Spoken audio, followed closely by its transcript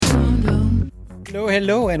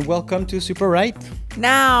Hello, and welcome to Super Right.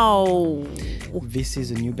 Now, This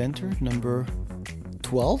is a new banter, number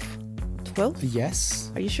 12. 12?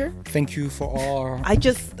 Yes. Are you sure? Thank you for our... I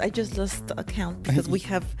just lost account because we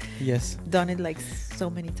have Yes. done it like so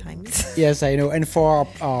many times. Yes, I know. And for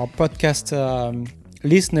our podcast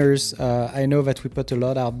listeners, I know that we put a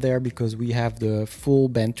lot out there because we have the full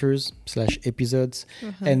banters / episodes,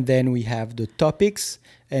 and then we have the topics.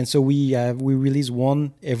 And so we release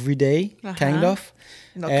one every day, kind of.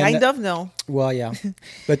 No, And- kind of, no. Well, yeah.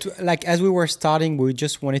 But like as we were starting, we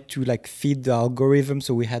just wanted to like feed the algorithm.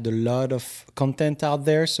 So we had a lot of content out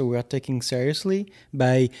there. So we are taking seriously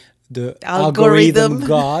by the algorithm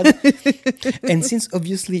god. And since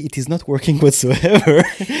obviously it is not working whatsoever.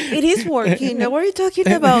 It is working. Now, what are you talking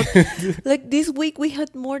about? Like this week we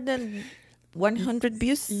had more than 100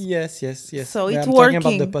 views. Yes. So Yeah, it's I'm talking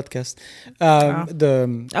about working. the podcast.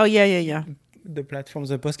 Oh, yeah. The platforms,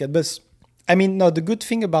 the podcast. But I mean, no, the good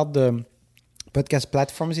thing about the podcast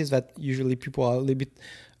platforms is that usually people are a little bit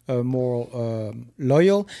more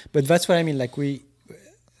loyal. But that's what I mean. Like we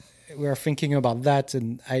are thinking about that,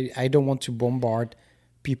 and I don't want to bombard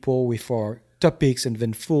people with our topics and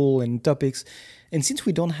then full and topics. And since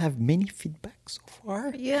we don't have many feedbacks so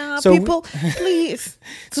far, Yeah, So we- people, please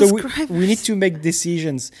so subscribe. we need to make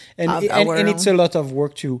decisions, and Of and our it's a lot of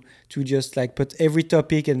work to just like put every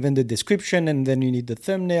topic and then the description, and then you need the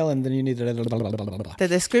thumbnail, and then you need The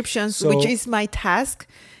descriptions, So- which is my task,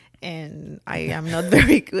 and I am not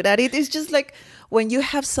very good at it. It's just like when you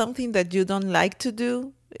have something that you don't like to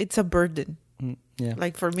do, it's a burden. yeah.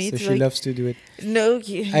 Like for me, So it's she like loves to do it. no.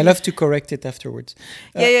 I love to correct it afterwards.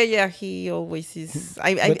 Yeah. He always is.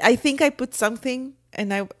 I think I put something,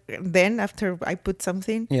 and then after I put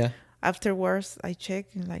something, Yeah. afterwards I check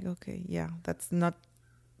and like, okay, yeah, that's not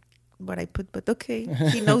what I put, but okay,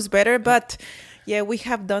 he knows better. But yeah, we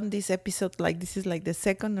have done this episode like this is like the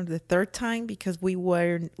second or the third time because we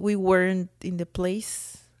weren't in the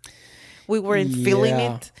place. We weren't feeling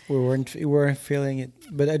Yeah, it. We weren't feeling it.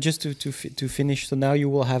 But just to finish, so now you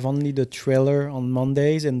will have only the trailer on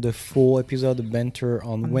Mondays and the full episode of banter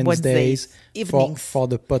on Wednesdays evenings. for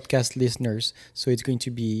the podcast listeners. So it's going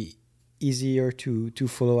to be easier to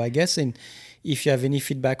follow, I guess. And if you have any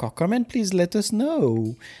feedback or comment, please let us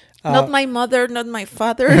know. Not my mother, not my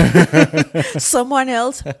father, someone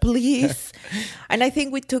else, please. And I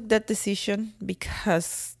think we took that decision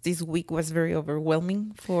because this week was very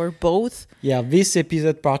overwhelming for both. Yeah, this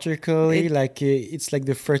episode particularly, It- it's like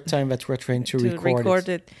the first time that we're trying to record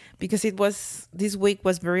it. because this week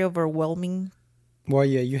was very overwhelming. Well,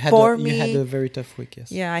 yeah, you had For you had me- a very tough week,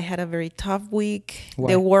 yes. Yeah, I had a very tough week.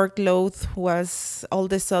 Why? The workload was all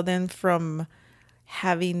of a sudden from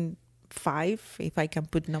having 5, if I can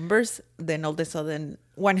put numbers, then all of a sudden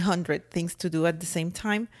 100 things to do at the same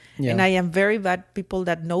time. Yeah. And I am very bad. People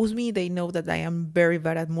that knows me, they know that I am very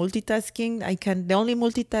bad at multitasking. The only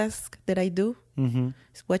multitask that I do Mm-hmm.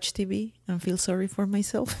 is watch TV and feel sorry for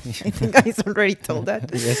myself. I think I already told that.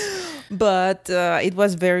 Yes. But it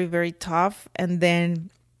was very, very tough. And then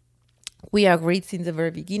we agreed since the very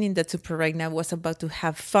beginning that Super Right Now was about to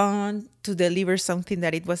have fun, to deliver something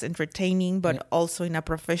that it was entertaining, but also in a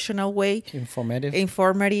professional way,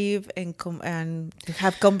 informative, and to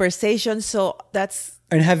have conversations. So that's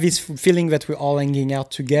And have this feeling that we're all hanging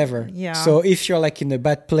out together. Yeah. So if you're like in a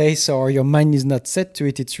bad place or your mind is not set to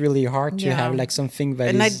it, it's really hard to Yeah. have like something that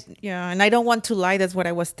and is... and I don't want to lie. That's what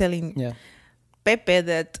I was telling Yeah. Pepe,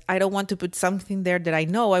 that I don't want to put something there that I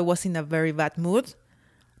know I was in a very bad mood,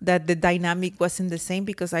 that the dynamic wasn't the same,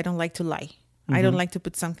 because I don't like to lie. I don't like to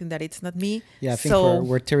put something that it's not me. Yeah, I think so,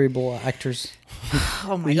 we're terrible actors.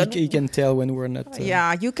 oh my you, God. you can tell when we're not...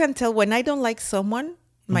 Yeah, you can tell when I don't like someone,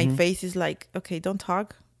 my face is like, okay, don't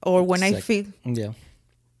talk. Or when It's I like- feel, Yeah.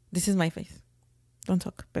 this is my face. Don't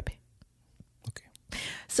talk, Pepe. Okay.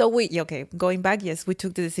 So going back, yes, we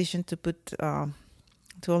took the decision to put,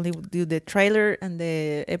 to only do the trailer and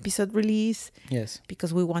the episode release, Yes.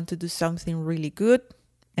 because we want to do something really good.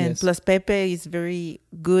 And Yes. plus Pepe is very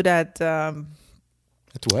good at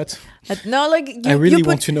At what? no, like I really put,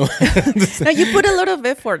 want to know. no, you put a lot of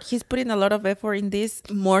effort. He's putting a lot of effort in this,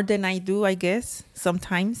 more than I do, I guess.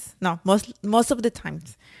 Sometimes, no, most of the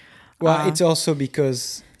times. Well, it's also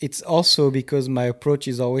because my approach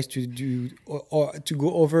is always to do or to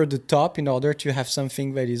go over the top in order to have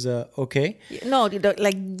something that is okay. No,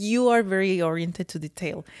 like you are very oriented to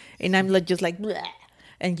detail, and I'm like just like, bleh,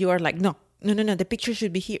 and you are like, no, the picture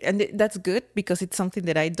should be here, and that's good because it's something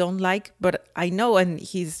that I don't like, but I know, and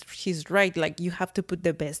he's right. Like you have to put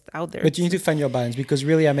the best out there. But you need to find your balance, because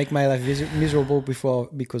really I make my life miserable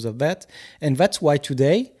because of that, and that's why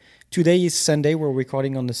today today is Sunday. We're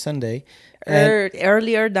recording on the Sunday. And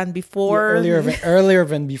Earlier than before. earlier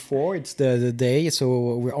than before. It's the day,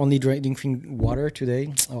 so we're only drinking water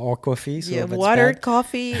today or coffee. So Yeah, that's water, bad.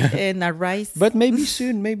 coffee, and a rice. But maybe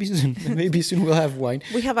soon, maybe soon we'll have wine.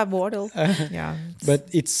 We have a bottle. Yeah. But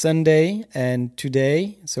it's Sunday and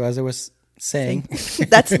today. So as I was saying,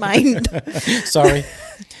 That's mine. sorry,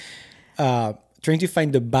 trying to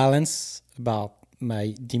find the balance about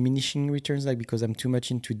my diminishing returns, like because I'm too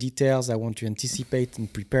much into details. I want to anticipate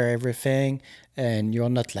and prepare everything, and you're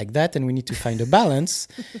not like that, and we need to find a balance.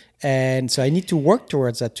 And so I need to work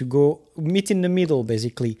towards that, to go meet in the middle,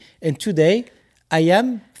 basically. And today I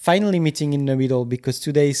am finally meeting in the middle, because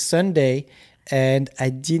today is Sunday and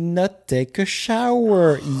I did not take a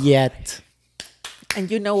shower yet.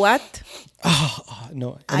 And you know what?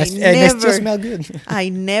 No, I and I still never- smell good. I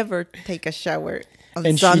never take a shower on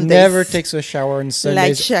And Sundays. she never takes a shower on like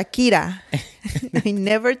Sundays. Shakira. I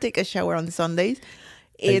never take a shower on Sundays.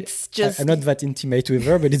 It's just I'm not that intimate with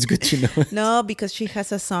her, but it's good to know. no, because she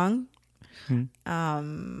has a song Hmm.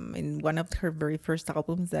 in one of her very first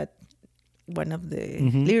albums that one of the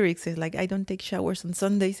Mm-hmm. lyrics is like, I don't take showers on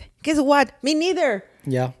Sundays. Guess what? Me neither.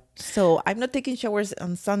 Yeah. So I'm not taking showers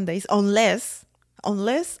on Sundays unless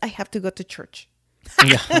I have to go to church.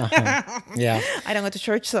 Yeah. I don't go to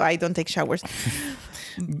church, so I don't take showers.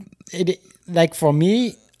 Like for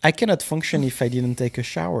me, I cannot function if I didn't take a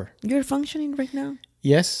shower. You're functioning right now.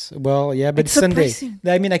 Yes, well, yeah, but It's Sunday. surprising.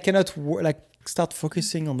 I mean, I cannot start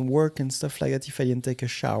focusing on work and stuff like that if I didn't take a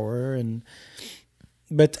shower.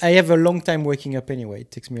 But I have a long time waking up anyway.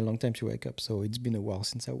 It takes me a long time to wake up, so it's been a while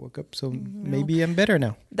since I woke up. So maybe I'm better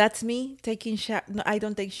now. That's me taking no, I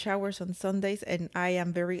don't take showers on Sundays, and I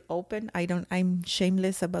am very open. I'm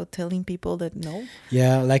shameless about telling people that no.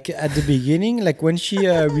 Yeah, like at the beginning, like when she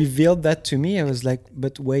revealed that to me, I was like,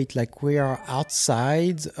 but wait, like we are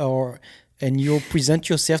outside, and you present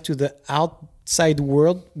yourself to the outside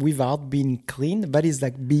world without being clean. That is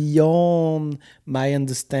like beyond my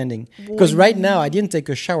understanding. Because right now I didn't take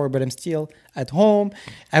a shower, but I'm still at home.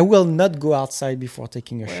 I will not go outside before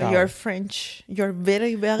taking a shower. You're French. You're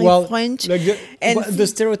very, very French. Like And the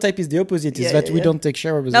stereotype is the opposite, is Yeah, that we yeah. don't take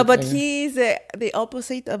showers. No, but he is the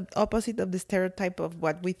opposite of the stereotype of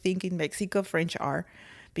what we think in Mexico French are,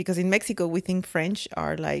 because in Mexico we think French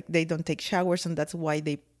are like they don't take showers, and that's why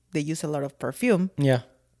they use a lot of perfume. Yeah.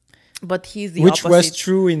 But he's the Which opposite. was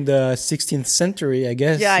true in the 16th century, I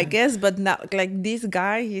guess. Yeah, I guess. But now, like this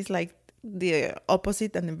guy, he's like the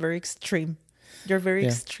opposite and very extreme. You're very Yeah.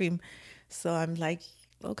 extreme. So I'm like,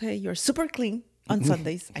 okay, you're super clean on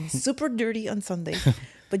Sundays. I'm super dirty on Sundays.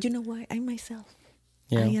 But you know why? I'm myself.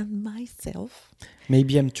 Yeah. I am myself.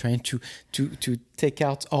 Maybe I'm trying to take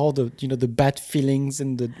out all the the bad feelings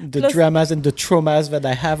and the Plus- dramas and the traumas that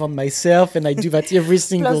I have on myself, and I do that every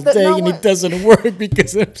single the- day, no and one- it doesn't work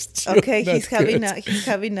because I'm still Okay, not he's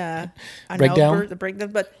having good. an Breakdown? outburst, a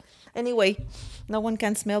breakdown. But anyway, no one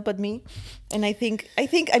can smell but me. And I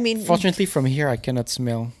mean, Fortunately, from here I cannot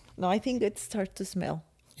smell. no, I think it starts to smell.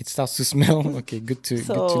 It starts to smell. Okay, good to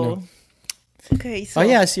So, know. okay, so Oh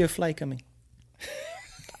yeah, I see a fly coming.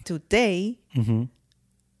 today, Mm-hmm.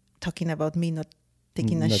 talking about me not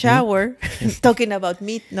taking a Not me. shower, talking about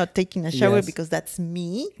me not taking a shower Yes. because that's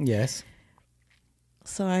me. Yes.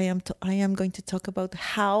 So I am going to talk about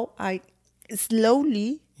how I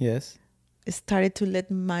slowly Yes. started to let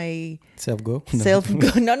my Self go. self go.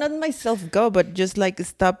 No, not myself go, but just like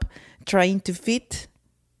stop trying to fit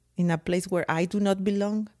in a place where I do not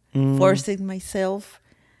belong, Mm. forcing myself,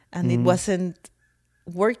 and it wasn't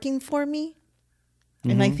working for me.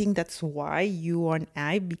 And I think that's why you and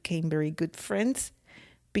I became very good friends,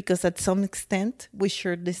 because at some extent we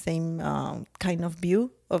shared the same kind of view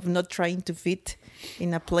of not trying to fit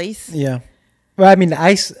in a place. Yeah. Well, I mean,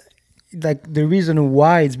 like the reason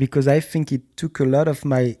why is because I think it took a lot of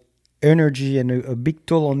my energy and a big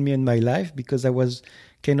toll on me in my life, because I was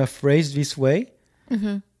kind of raised this way,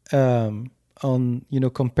 on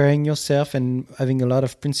comparing yourself and having a lot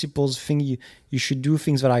of principles, think you should do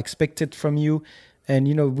things that are expected from you, and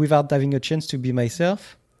without having a chance to be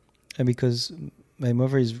myself, and because my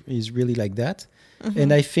mother is really like that.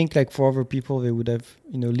 And I think like for other people, they would have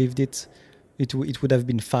lived it would have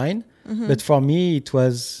been fine. But for me, it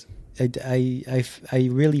was I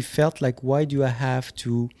really felt like, why do I have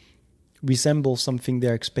to resemble something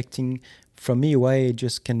they're expecting from me? Why I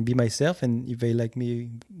just can be myself, and if they like me,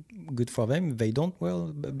 good for them. If they don't,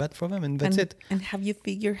 well, bad for them, and that's it. And have you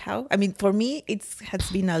figured how? I mean, for me, it has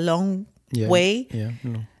been a long Yeah. way. Yeah.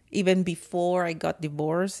 No. Even before I got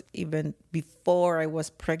divorced, even before I was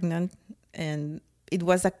pregnant, and it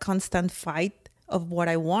was a constant fight of what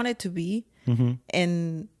I wanted to be, Mm-hmm.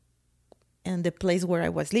 and and the place where I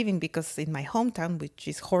was living, because in my hometown, which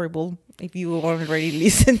is horrible, if you already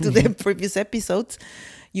listened to the previous episodes,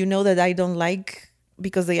 you know that I don't like,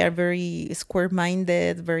 because they are very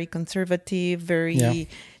square-minded, very conservative, very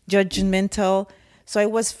judgmental. So I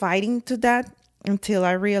was fighting to that until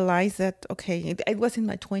I realized that, okay, it was in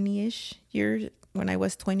my 20-ish years, when I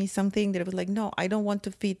was 20-something, that I was like, no, I don't want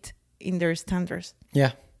to fit in their standards.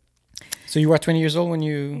 Yeah. So you were 20 years old when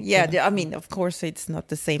you... Yeah, I mean, of course, it's not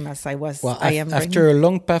the same as I was. Well, I am after a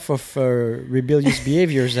long path of rebellious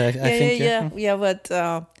behaviors, I think. Yeah. But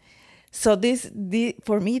so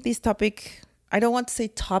for me, this topic, I don't want to say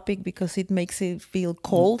topic because it makes it feel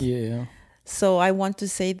cold. Yeah. So I want to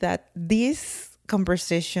say that this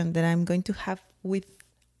conversation that I'm going to have with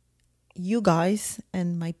you guys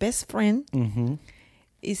and my best friend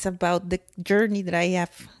is about the journey that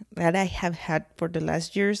I have had for the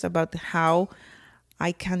last years, about how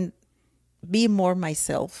I can be more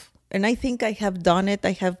myself. And I think I have done it.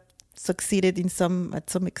 I have succeeded at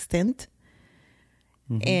some extent,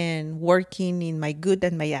 and working in my good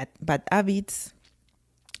and my bad habits.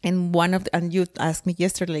 And and you asked me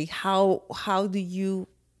yesterday, how do you,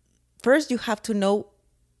 first you have to know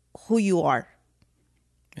who you are.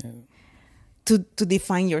 Yeah. To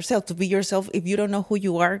define yourself, to be yourself. If you don't know who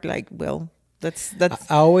you are, like, well, that's.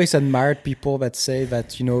 I always admired people that say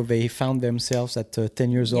that, they found themselves at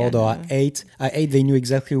 10 years old or at 8. At 8, they knew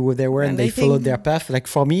exactly who they were and they followed their path. Like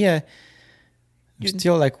for me, I'm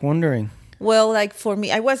still like wondering. Well, like for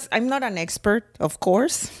me, I'm not an expert, of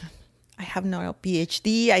course. I have no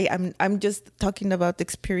PhD. I'm just talking about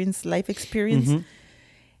life experience.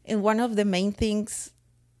 And one of the main things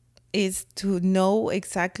is to know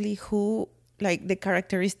exactly who, like the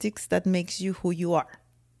characteristics that makes you who you are.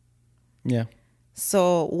 Yeah.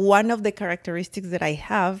 So one of the characteristics that I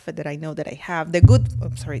know that I have, the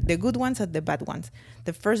good ones and the bad ones.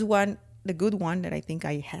 The first one, the good one that I think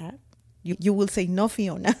I have, you will say no,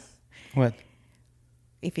 Fiona. What?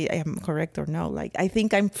 If I am correct or no. Like, I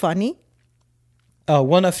think I'm funny. Oh,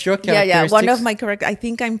 one of your characteristics? Yeah, one of my I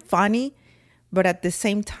think I'm funny, but at the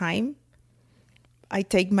same time, I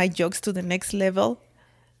take my jokes to the next level.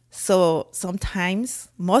 So sometimes,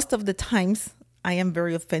 most of the times, I am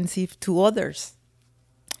very offensive to others.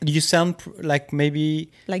 You sound like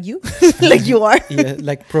maybe... Like you? Like you are? Yeah,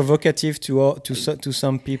 like provocative to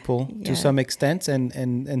some people, to some extent,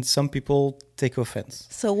 and some people take offense.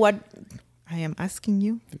 So what I am asking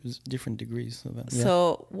you... There's different degrees of that.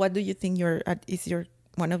 So what do you think is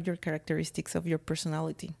one of your characteristics of your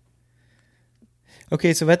personality?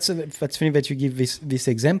 Okay, so that's funny that you give this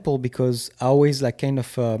example, because I always like kind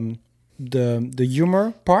of the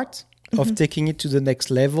humor part of taking it to the next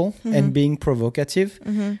level and being provocative.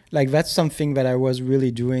 Like that's something that I was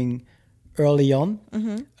really doing early on.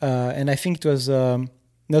 And I think it was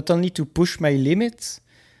not only to push my limits,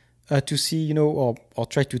 to see, or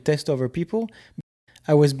try to test other people,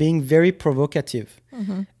 I was being very provocative.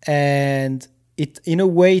 And in a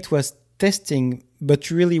way it was testing,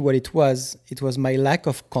 but really what it was my lack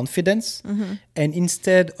of confidence. And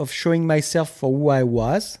instead of showing myself for who I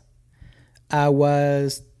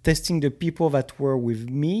was testing the people that were with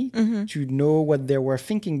me to know what they were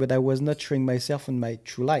thinking, but I was not showing myself in my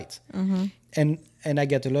true light. And I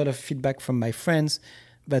get a lot of feedback from my friends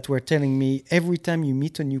that were telling me, every time you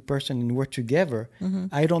meet a new person and work together,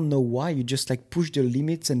 I don't know why, you just like push the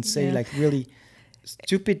limits and say like really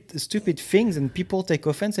stupid things, and people take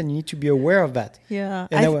offense, and you need to be aware of that.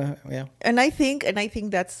 And I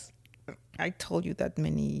think that's, I told you that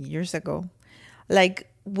many years ago, like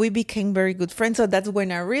we became very good friends. So that's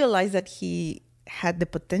when I realized that he had the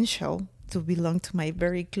potential to belong to my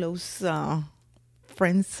very close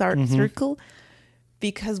friend circle,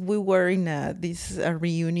 because we were in this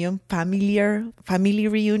reunion, family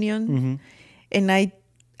reunion, and I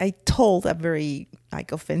told a very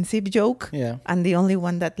like offensive joke, and the only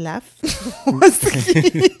one that laughed was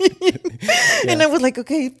he. And I was like,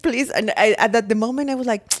 okay, please. And at the moment I was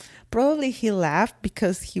like, probably he laughed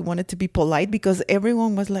because he wanted to be polite, because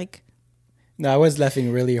everyone was like... No, I was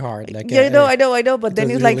laughing really hard. Like, I know. But then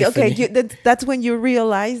it's like, okay, that's when you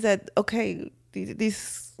realize that, okay,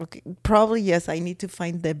 probably, yes, I need to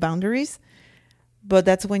find the boundaries. But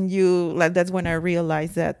that's when I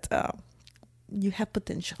realized that you have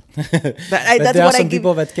potential. But there are some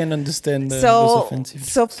people that can understand those offensive.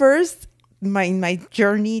 So first, my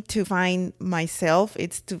journey to find myself,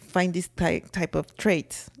 it's to find this type of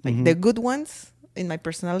traits, like the good ones in my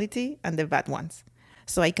personality and the bad ones.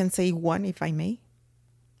 So I can say one, if I may,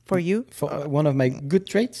 for you. For one of my good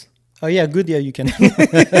traits? Oh yeah, good. Yeah, you can.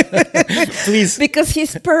 Please. Because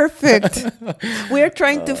he's perfect. We're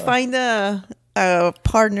trying to find a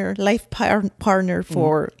partner, partner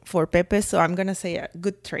for Pepe, so I'm gonna say a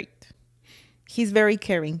good trait. He's very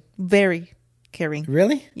caring, very caring.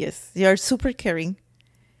 Really? Yes, you are super caring.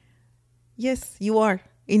 Yes, you are.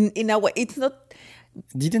 In a way, it's not.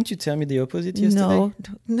 Didn't you tell me the opposite yesterday?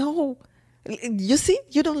 No. You see,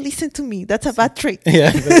 you don't listen to me. That's a bad trait.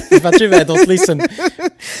 Yeah, but true, I don't listen.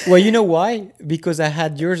 Well, you know why? Because I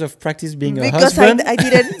had years of practice being a husband. I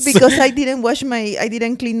didn't because I didn't I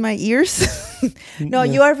didn't clean my ears. No,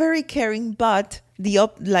 you are very caring, but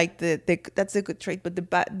that's a good trait. But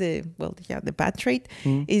the bad trait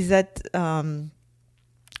is that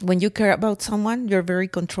when you care about someone, you're very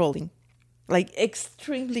controlling, like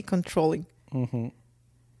extremely controlling. Mm-hmm.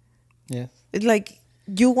 Yes. It's like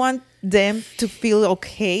you want them to feel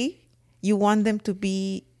okay, you want them to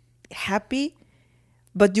be happy,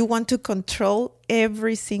 but you want to control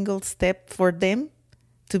every single step for them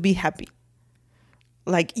to be happy.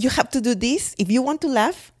 Like, you have to do this. If you want to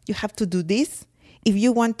laugh, you have to do this. If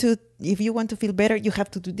you want to feel better, you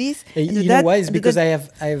have to do this. You know why? It's because I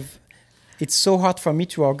have. It's so hard for me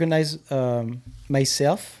to organize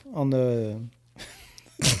myself on the.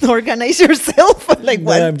 Organize yourself. Like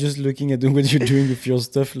No, what? I'm just looking at what you're doing with your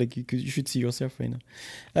stuff. Like you should see yourself right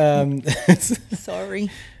now. Sorry.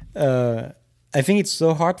 I think it's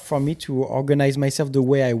so hard for me to organize myself the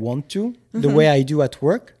way I want to, the way I do at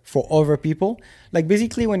work for other people. Like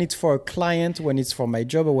basically when it's for a client, when it's for my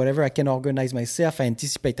job or whatever, I can organize myself. I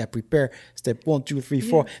anticipate, I prepare step 1, 2, 3,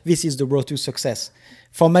 4. This is the road to success.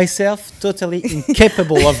 For myself, totally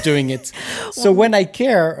incapable of doing it. So when I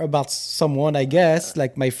care about someone, I guess,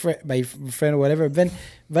 like my friend or whatever, then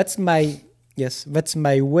that's my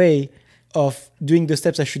way of doing the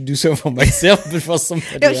steps I should do so for myself, but for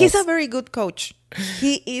somebody else. He's a very good coach.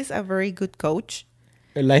 He is a very good coach.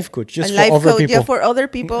 A life coach, just A for life other coach, people. yeah, for other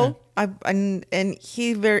people. And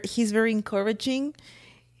he's very encouraging,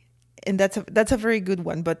 and that's a very good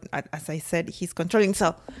one. But as I said, he's controlling.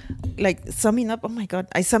 So, like, summing up, oh my God,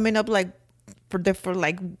 I sum it up like for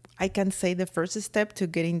like I can say the first step to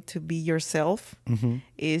getting to be yourself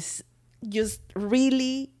is just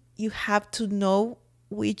really you have to know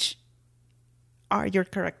which are your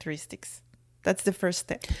characteristics. That's the first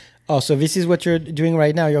step. Oh, so this is what you're doing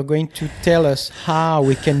right now. You're going to tell us how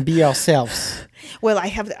we can be ourselves. Well,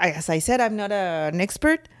 as I said, I'm not an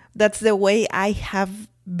expert. That's the way I have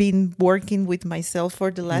been working with myself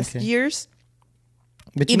for the last years.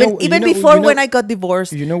 But even before when I got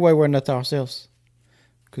divorced. You know why we're not ourselves?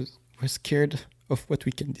 Because we're scared of what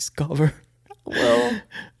we can discover. Well,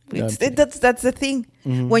 that's the thing.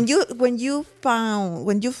 When you find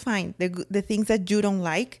the things that you don't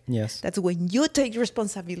like, yes, that's when you take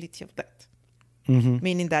responsibility of that.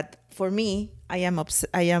 Meaning that for me, I am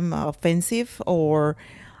offensive, or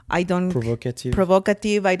I don't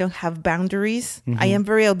provocative. I don't have boundaries. I am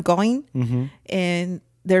very outgoing, and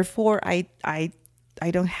therefore I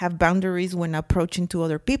don't have boundaries when approaching to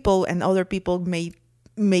other people, and other people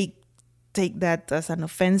may take that as an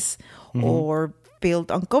offense or feel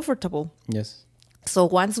uncomfortable. Yes. So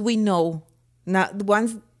once we know, now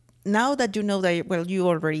that you know that, well, you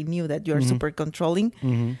already knew that you are super controlling,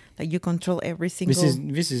 like you control every single.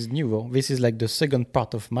 This is new. Though. This is like the second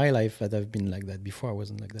part of my life that I've been like that. Before I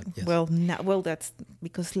wasn't like that. Yes. Well, that's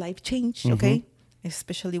because life changed. Okay,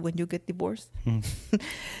 especially when you get divorced.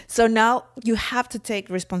 So now you have to take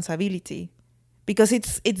responsibility, because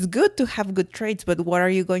it's good to have good traits, but what are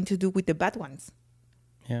you going to do with the bad ones?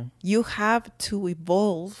 Yeah. You have to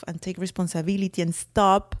evolve and take responsibility and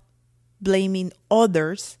stop blaming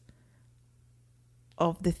others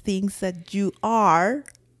of the things that you are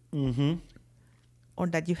or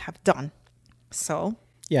that you have done. So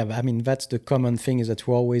yeah, I mean, that's the common thing, is that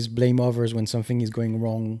we always blame others when something is going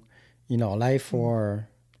wrong in our life, or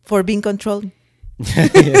for being controlled.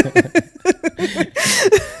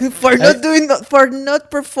 For not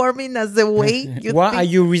performing as the way you why are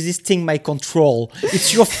you resisting my control?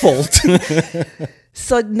 It's your fault.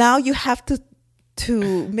 So now you have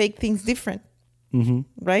to make things different,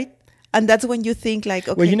 right? And that's when you think like,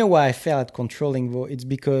 okay. Well, you know why I fail at controlling, though? It's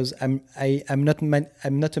because I'm not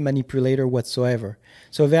a manipulator whatsoever.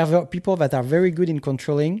 So there are people that are very good in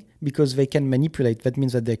controlling because they can manipulate. That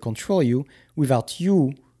means that they control you without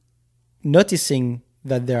you noticing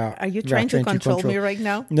that they are. Are you trying to control me right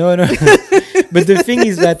now? No. But the thing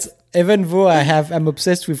is that even though I'm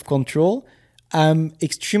obsessed with control, I'm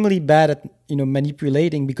extremely bad at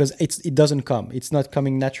manipulating, because it doesn't come. It's not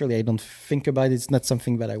coming naturally. I don't think about it. It's not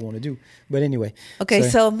something that I want to do. But anyway. Okay,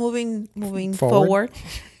 so moving forward,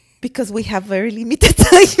 because we have very limited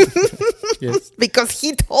time. Yes. Because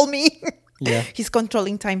he told me he's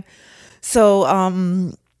controlling time. So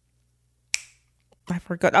I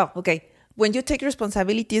forgot. Oh, okay. When you take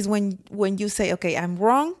responsibility is when you say, okay, I'm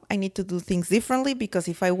wrong. I need to do things differently because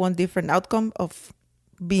if I want different outcome of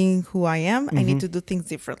being who I am, I need to do things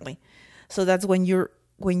differently. So that's when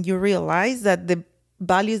you realize that the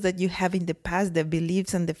values that you have in the past, the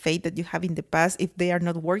beliefs and the faith that you have in the past, if they are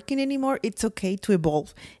not working anymore, it's okay to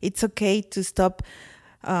evolve. It's okay to stop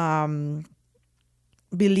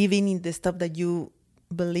believing in the stuff that you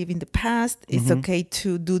believe in the past. It's okay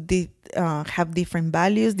to have different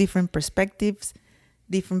values, different perspectives,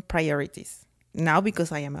 different priorities. Now,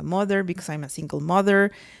 because I am a mother, because I'm a single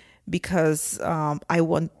mother, because I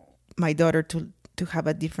want my daughter to have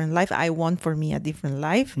a different life. I want for me a different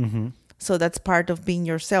life. So that's part of being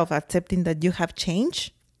yourself, accepting that you have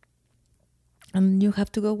changed and you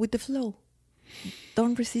have to go with the flow.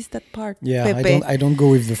 Don't resist that part. Yeah, Pepe. I don't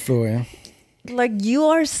go with the flow. Yeah. Like you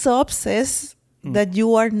are so obsessed that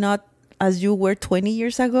you are not as you were 20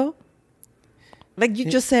 years ago. Like you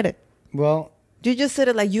just said it. Well, You just said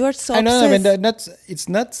it like you are so I know. I obsessed. mean, it's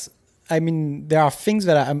not. I mean, there are things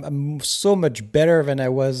that I'm so much better than I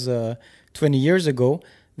was 20 years ago.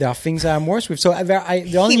 There are things that I'm worse with. So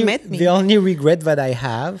the only regret that I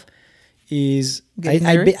have is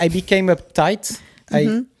I became uptight.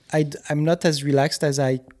 I'm not as relaxed as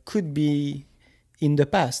I could be in the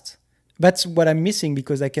past. That's what I'm missing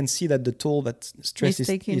because I can see that the toll that stress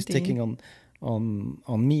is taking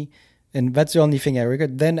on me. And that's the only thing I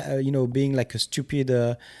regret. Then, being like a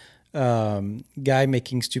stupid guy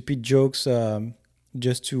making stupid jokes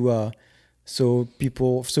just to so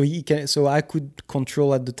I could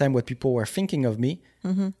control at the time what people were thinking of me.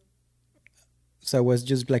 So I was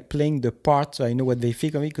just like playing the part, so I know what they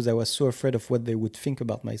think of me because I was so afraid of what they would think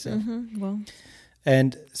about myself. Well,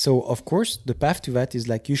 and so, of course, the path to that is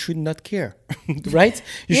like you should not care, right?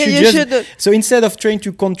 You should. So instead of trying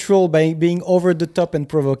to control by being over the top and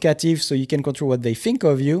provocative, so you can control what they think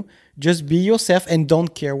of you, just be yourself and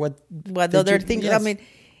don't care what other things. Yes. I mean,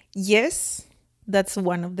 yes, that's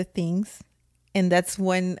one of the things, and that's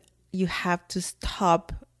when you have to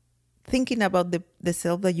stop thinking about the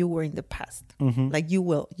self that you were in the past. Like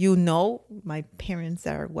my parents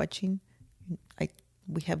are watching.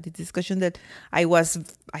 We have the discussion that I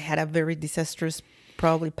had a very disastrous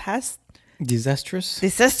probably past. Disastrous,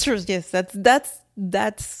 yes, that's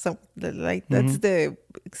the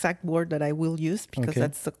exact word that I will use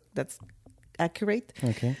because that's accurate.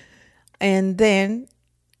 Okay. And then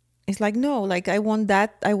it's like, no, like I won't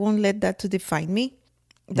let that to define me.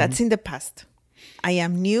 That's in the past. I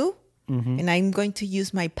am new and I'm going to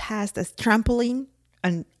use my past as trampoline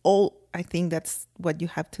and all. I think that's what you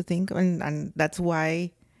have to think. And that's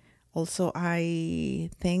why also I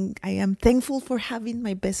am thankful for having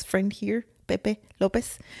my best friend here, Pepe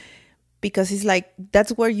Lopez, because it's like,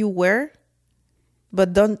 that's where you were,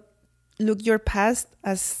 but don't look your past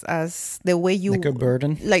as the way you... Like a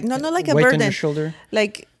burden? Like, no, not like a weight burden. on your shoulder?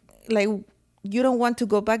 Like you don't want to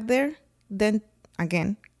go back there, then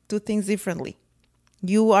again, do things differently.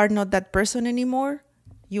 You are not that person anymore.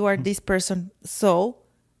 You are this person. So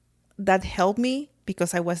that helped me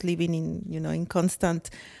because I was living in constant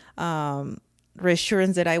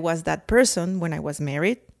reassurance that I was that person when I was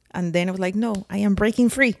married. And then I was like, no, I am breaking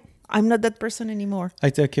free. I'm not that person anymore.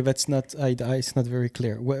 That's not. It's not very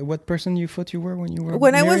clear. What person you thought you were when you were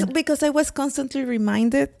married? Because I was constantly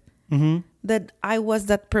reminded that I was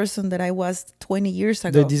that person that I was 20 years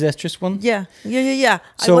ago. The disastrous one? Yeah.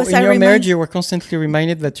 So in your marriage, you were constantly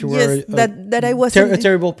reminded that you were that I was a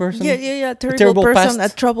terrible person? Yeah. Terrible person,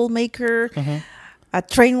 past? a troublemaker, a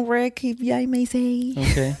train wreck, if I may say.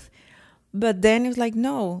 Okay. But then it was like,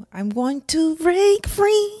 no, I'm going to break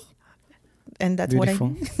free. And that's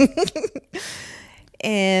Beautiful.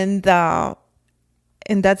 And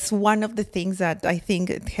that's one of the things that I think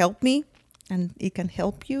it helped me. And it can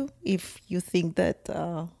help you if you think that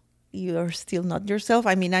you are still not yourself.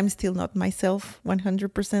 I mean, I'm still not myself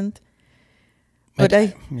 100%. But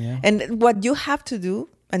and what you have to do,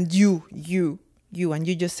 and you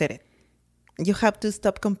just said it, you have to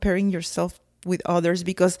stop comparing yourself with others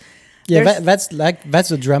because that's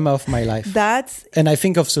the drama of my life. And I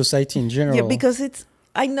think of society in general. Yeah, because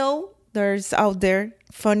I know there's out there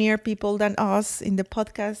funnier people than us in the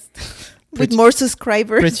podcast. With more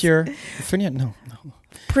subscribers. Funnier? No.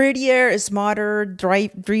 Prettier, smarter,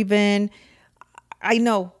 driven. I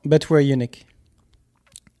know. But we're unique.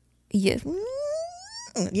 Yes.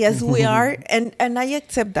 Yes, we are. And I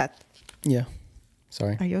accept that. Yeah.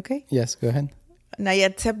 Sorry. Are you okay? Yes, go ahead. And I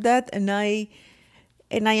accept that and I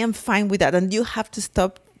am fine with that. And you have to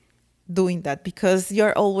stop doing that, because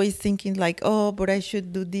you're always thinking like, oh, but I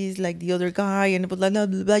should do this like the other guy, and blah blah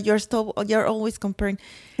blah, blah. You're always comparing.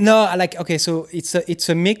 No, okay, so it's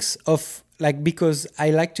a mix of like, because I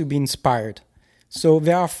like to be inspired. So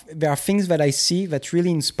there are things that I see that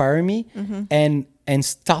really inspire me, and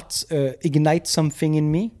start ignite something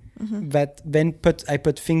in me, that then I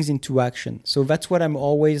put things into action. So that's what I'm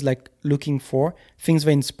always like looking for, things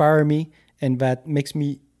that inspire me and that makes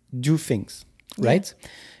me do things, right?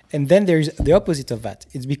 And then there is the opposite of that.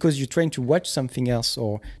 It's because you're trying to watch something else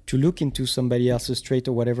or to look into somebody else's trait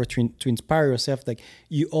or whatever to inspire yourself. Like,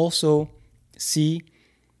 you also see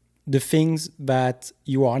the things that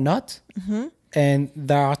you are not, and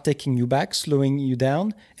that are taking you back, slowing you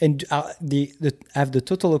down, and have the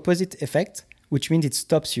total opposite effect, which means it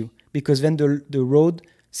stops you, because then the road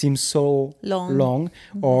seems so long,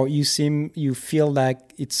 or you feel like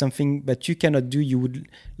it's something that you cannot do. You would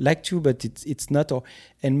like to, but it's not.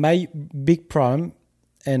 And my big problem,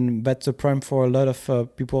 and that's a problem for a lot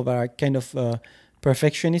of people that are kind of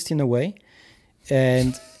perfectionist in a way,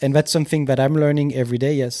 and that's something that I'm learning every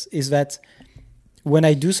day. Yes, is that when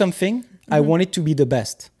I do something, I want it to be the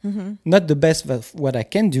best, not the best of what I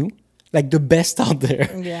can do, like the best out there.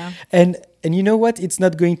 Yeah. And you know what? It's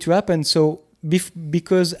not going to happen. So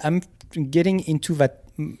because I'm getting into that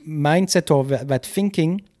mindset or that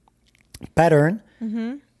thinking pattern,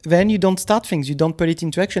 then you don't start things. You don't put it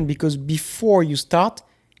into action, because before you start,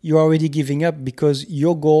 you're already giving up, because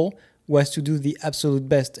your goal was to do the absolute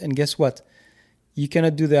best. And guess what? You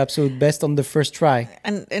cannot do the absolute best on the first try.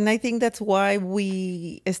 And I think that's why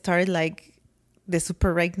we started like the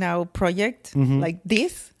Super Right Now project, like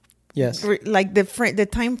this. Yes. Like the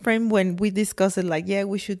time frame when we discuss it, like, yeah,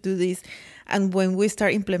 we should do this. And when we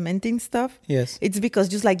start implementing stuff, yes, it's because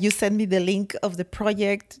just like you sent me the link of the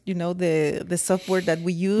project, the software that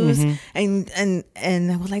we use, and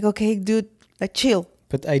I was like, okay, dude, like chill.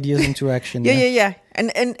 Put ideas into action. Yeah.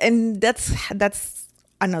 And that's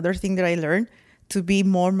another thing that I learned, to be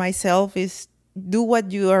more myself, is do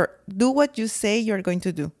what you say you're going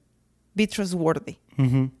to do. Be trustworthy.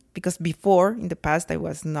 Because before, in the past, I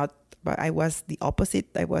was not, but I was the opposite.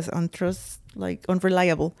 I was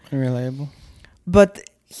unreliable. But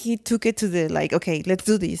he took it to the like, okay, let's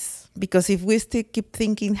do this. Because if we still keep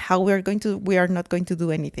thinking how we are not going to do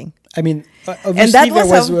anything. I mean, obviously there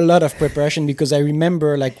was a lot of preparation, because I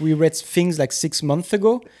remember like we read things like 6 months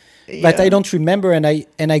ago, but I don't remember, and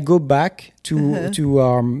I go back to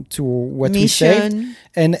what we saved,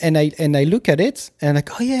 and I look at it and like,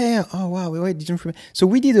 oh wow, wait, didn't remember. So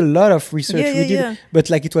we did a lot of research, but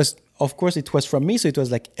like it was from me, so it was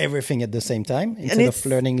like everything at the same time, instead of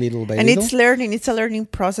learning little by little. And it's a learning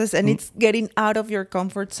process, and it's getting out of your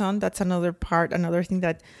comfort zone. That's another thing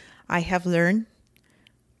that I have learned,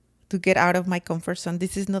 to get out of my comfort zone.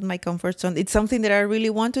 This is not my comfort zone. It's something that I really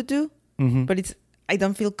want to do, but I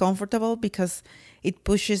don't feel comfortable, because it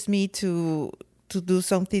pushes me to do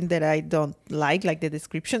something that I don't like the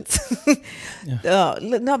descriptions.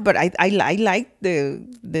 No, but I like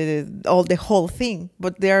the whole thing.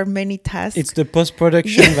 But there are many tasks. It's the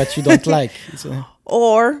post-production that you don't like.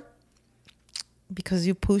 Or because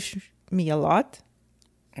you push me a lot.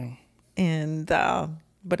 And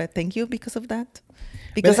but I thank you because of that.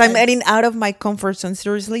 Because I'm getting out of my comfort zone,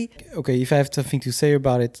 seriously. Okay, if I have something to say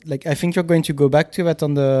about it, like I think you're going to go back to that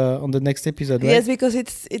on the next episode, right? Yes, because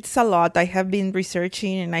it's a lot. I have been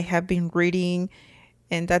researching and I have been reading,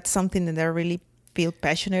 and that's something that I really feel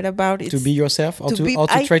passionate about. It's to be yourself, or to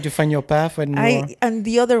try to find your path. And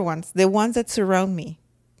the other ones, the ones that surround me,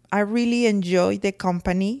 I really enjoy the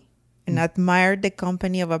company and admire the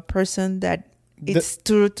company of a person that it's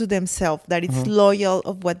true to themselves, that it's loyal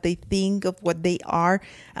of what they think, of what they are,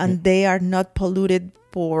 and they are not polluted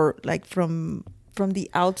from the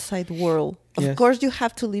outside world. Of course, you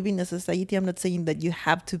have to live in a society. I'm not saying that you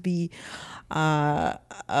have to be a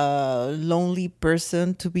lonely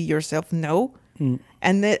person to be yourself. No.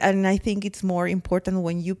 And I think it's more important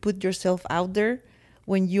when you put yourself out there,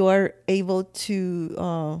 when you are able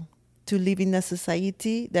to live in a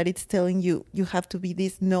society that it's telling you have to be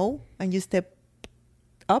this, and you step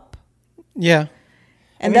up. Yeah.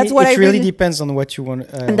 And that's what it really depends on what you want.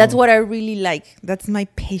 And that's what I really like. That's my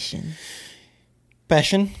passion.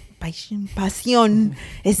 Passion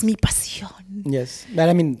es mi pasión. Yes, but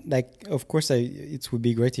I mean, like, of course, it would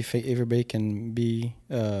be great if everybody can be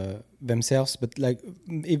themselves. But like,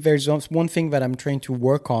 if there's one thing that I'm trying to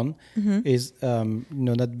work on is,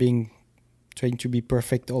 not trying to be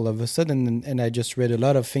perfect all of a sudden. And I just read a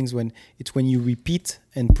lot of things when you repeat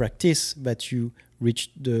and practice that you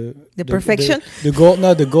reach the perfection, the goal.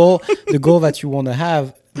 No, the goal that you want to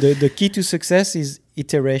have. The key to success is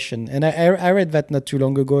iteration. And I read that not too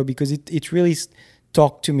long ago because it really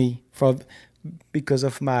talked to me because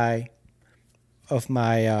of my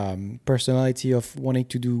personality of wanting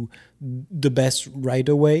to do the best right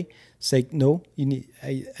away. Say no,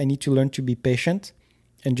 I need to learn to be patient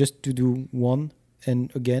and just to do one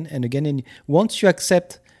and again and again. And once you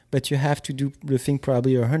accept that you have to do the thing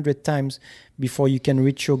probably 100 times before you can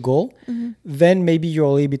reach your goal, then maybe you're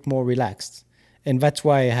a little bit more relaxed. And that's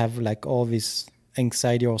why I have like all this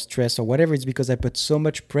anxiety or stress or whatever. It's because I put so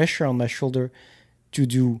much pressure on my shoulder to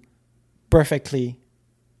do perfectly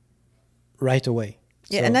right away.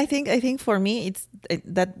 Yeah, So- and I think for me it's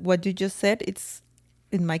that what you just said. It's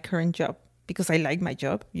in my current job because I like my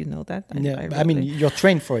job. You know that. I mean, you're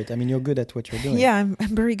trained for it. I mean, you're good at what you're doing. Yeah, I'm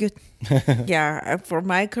very good. Yeah, for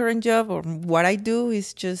my current job or what I do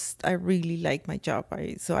is just I really like my job.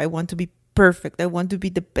 So I want to be perfect. I want to be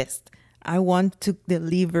the best. I want to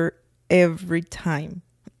deliver every time.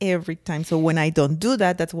 So when I don't do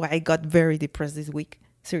that, that's why I got very depressed this week.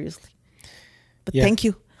 Seriously. But Yeah. thank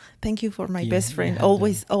you for my Yeah, best you friend. had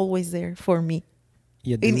Always there for me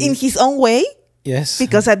Yeah, in his own way. yes.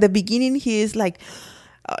 Because at the beginning he is like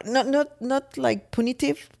not like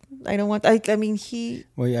punitive. I don't want. I mean he.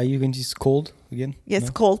 Well, are you going to scold again? Yes, No?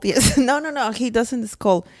 scold. Yes, no. He doesn't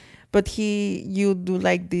scold, but you do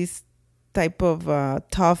like this type of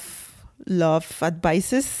tough love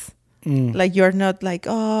advices. Mm. Like you're not like,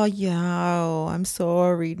 oh yeah, I'm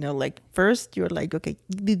sorry. No, like first you're like, okay,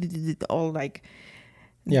 all like,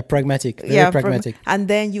 Yeah, pragmatic. Very pragmatic. and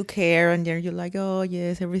then you care, and then you're like, oh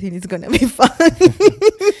yes, everything is gonna be fine.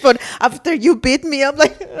 But after you beat me, I'm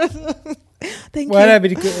like, thank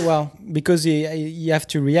you. Because you have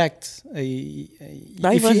to react.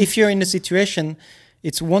 If you're in a situation,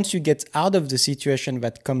 it's once you get out of the situation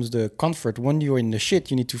that comes the comfort. When you're in the shit,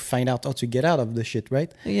 you need to find out how to get out of the shit,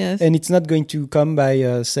 right? Yes. And it's not going to come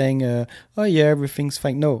by saying, oh yeah, everything's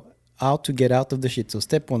fine. No, how to get out of the shit. So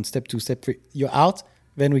step 1, step 2, step 3. You're out,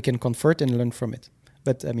 then we can comfort and learn from it.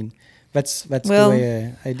 But I mean, that's Well, the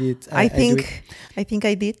way I did. I do think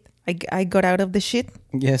I did. I got out of the shit.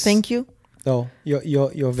 it. Yes. Thank you. Oh,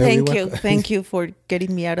 you're very welcome. Thank you for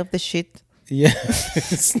getting me out of the shit. Yeah.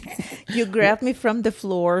 You grabbed me from the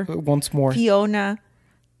floor. Once more. Fiona,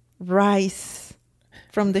 rise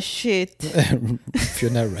from the shit.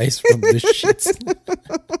 Fiona Rice from the shit.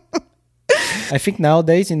 I think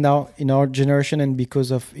nowadays in our generation, and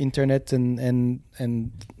because of internet and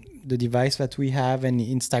the device that we have and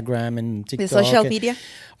Instagram and TikTok, The social and media.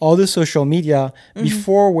 all the social media,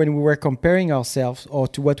 before when we were comparing ourselves or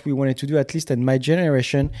to what we wanted to do, at least in my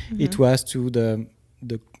generation, it was to the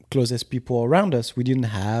closest people around us. We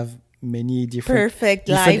didn't have many different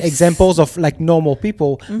lives. examples of like normal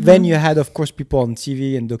people. Then you had, of course, people on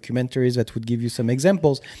TV and documentaries that would give you some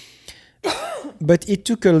examples. But it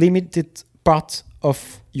took a limited part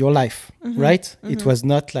of your life, right? It was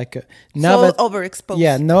not like Overexposed.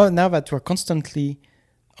 Yeah, now that we're constantly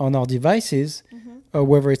on our devices,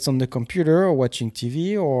 whether it's on the computer or watching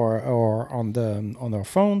TV or on our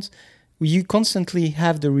phones, you constantly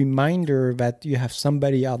have the reminder that you have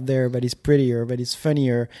somebody out there that is prettier, that is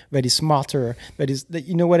funnier, that is smarter,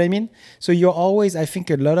 you know what I mean? So you're always, I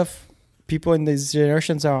think a lot of people in these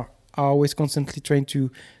generations are always constantly trying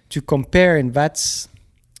to compare, and that's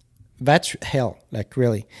hell, like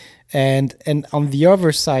really. And on the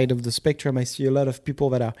other side of the spectrum, I see a lot of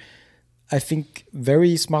people that are, I think,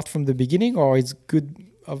 very smart from the beginning, or it's good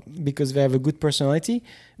because they have a good personality.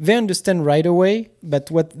 They understand right away that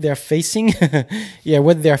what they're facing,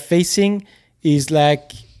 is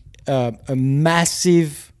like a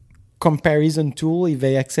massive comparison tool if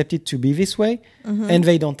they accept it to be this way, and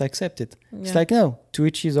they don't accept it. Yeah. It's like, no, to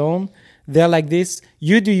each his own. They're like this.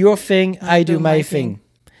 You do your thing, I do my thing.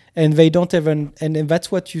 And they don't even, and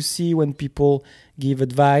that's what you see when people give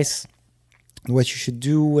advice, what you should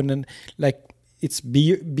do, and then like it's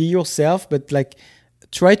be yourself, but like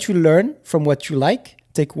try to learn from what you like.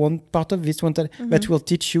 Take one part of this one that will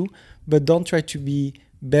teach you, but don't try to be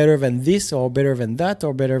better than this or better than that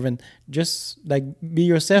or better than, just like be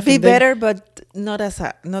yourself. Be better, but not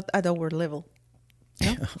at our level.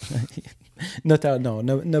 No?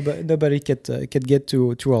 Nobody can get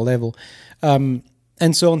to our level.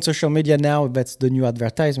 And so on social media now, that's the new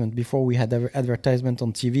advertisement. Before we had advertisement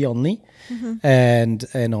on TV only, and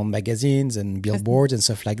on magazines and billboards and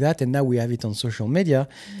stuff like that. And now we have it on social media.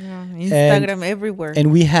 Yeah, Instagram, everywhere.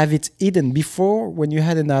 And we have it hidden. Before, when you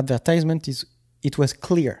had an advertisement, it was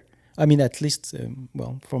clear. I mean, at least,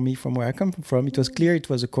 for me, from where I come from, it was clear it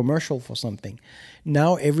was a commercial for something.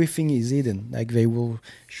 Now everything is hidden. Like they will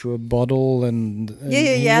show a bottle and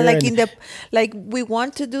Like we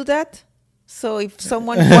want to do that. So if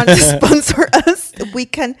someone wants to sponsor us, we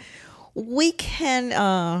can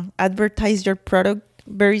advertise your product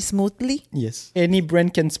very smoothly. Yes. Any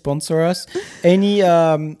brand can sponsor us. Any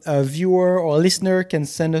viewer or listener can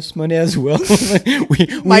send us money as well.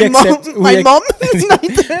 My mom.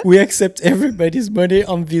 We accept everybody's money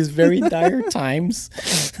on these very dire times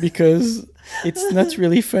because it's not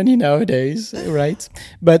really funny nowadays, right?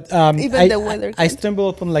 But Even the weather. I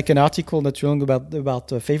stumbled upon like an article not too long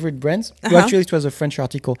about favorite brands. Well, actually, it was a French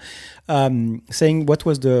article saying what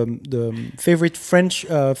was the favorite French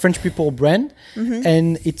people brand,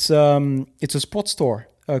 and it's a sports store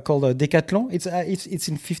called Decathlon. It's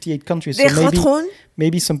in 58 countries. Decathlon? So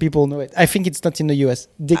maybe some people know it. I think it's not in the US.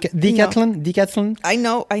 Decathlon. No. Decathlon.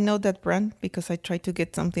 I know that brand because I tried to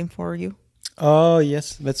get something for you. Oh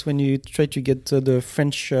yes, that's when you try to get the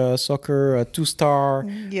French soccer 2-star.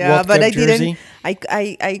 Yeah, World but Cup I jersey. didn't.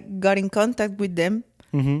 I got in contact with them,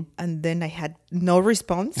 and then I had no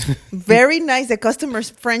response. Very nice. The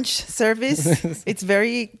customer's French service. It's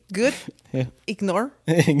very good. Yeah. Ignore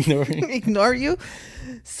Ignore. you.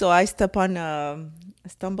 So I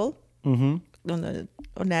stumble on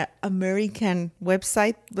an American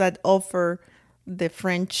website that offer the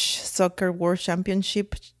French Soccer World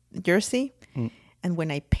Championship jersey. And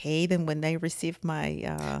when I paid and when I received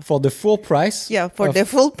my For the full price. the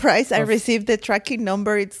full price, I received the tracking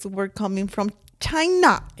number. We're coming from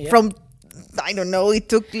China. From, I don't know, it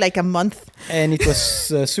took like a month. And it was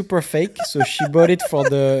super fake. So she bought it for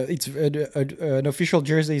it's an official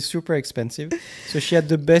jersey is super expensive. So she had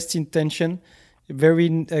the best intention,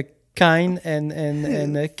 very kind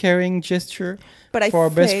and caring gesture for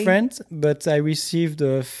our best friend. But I received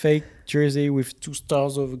a fake jersey with 2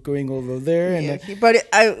 stars going over there. But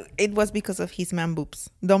it was because of his man boobs.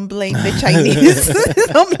 Don't blame the Chinese.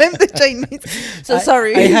 Don't blame the Chinese. So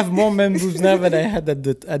sorry. I have more man boobs now than I had at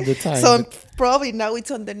the time. So probably now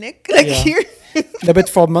it's on the neck, here. No, but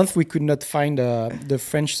for a month we could not find the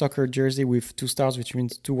French soccer jersey with 2 stars, which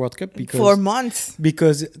means 2 World Cup. For months.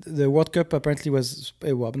 Because the World Cup apparently was,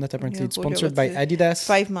 not apparently, it's sponsored by Adidas.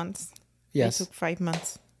 5 months. Yes. It took 5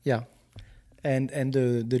 months. Yeah. And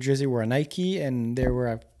the jersey were Nike, and there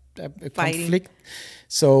were a conflict.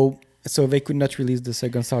 So they could not release the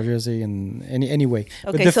second star jersey in anyway.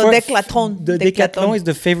 Okay, so Decathlon. The Decathlon is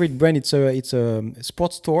the favorite brand. It's a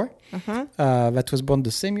sports store that was born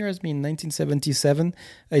the same year as me in 1977.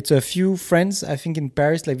 It's a few friends, I think, in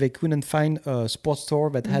Paris. Like they couldn't find a sports store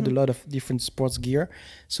that had a lot of different sports gear,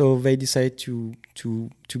 so they decided to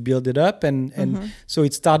build it up, and so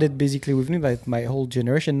it started basically with me, like my whole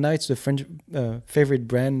generation. Now it's the French favorite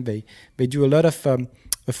brand. They do a lot of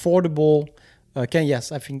affordable. I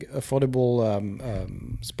think affordable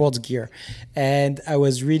sports gear. And I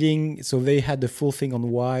was reading, so they had the full thing on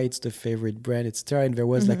why it's the favorite brand, etc. And there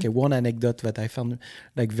was like one anecdote that I found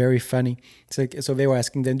like very funny. It's like, so they were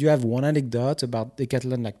asking them, do you have one anecdote about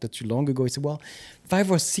Decathlon like not too long ago? He said, well,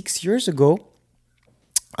 5 or 6 years ago,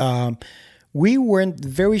 we weren't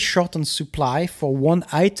very short on supply for one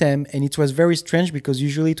item, and it was very strange because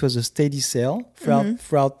usually it was a steady sale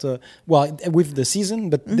throughout with the season,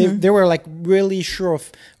 but they were like really sure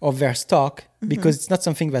of their stock because it's not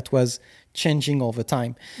something that was changing all the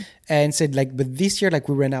time. And said like, but this year, like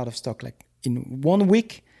we ran out of stock like in 1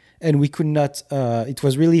 week, and we could not, it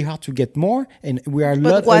was really hard to get more, and we are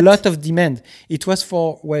a lot of demand. It was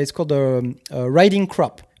for what is called a riding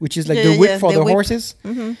crop, which is like the whip for the horses.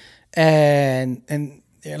 And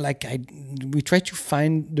they're like, we tried to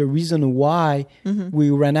find the reason why we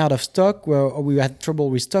ran out of stock. Well, we had trouble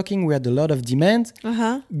restocking. We had a lot of demand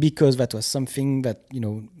because that was something that,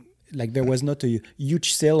 like there was not a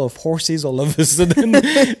huge sale of horses all of a sudden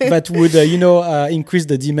that would, increase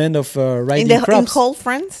the demand of riding crops. In whole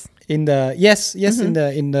France? In the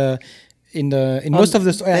in most of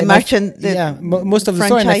the stores, most of the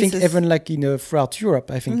store, and I think even like throughout Europe,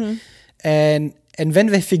 I think, and then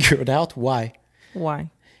they figured out why. Why?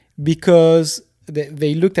 Because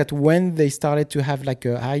they looked at when they started to have like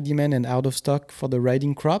a high demand and out of stock for the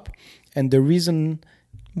riding crop, and the reason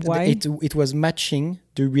why it was matching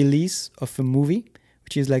the release of a movie,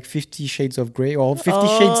 which is like 50 Shades of Grey or 50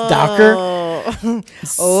 Shades Darker.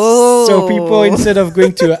 So people, instead of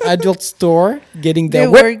going to an adult store getting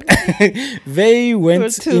their whip, they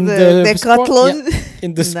went to in the Decathlon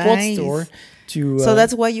in the sports store to. So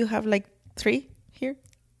that's why you have like 3 here.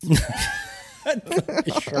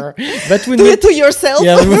 Sure, that would do it to yourself.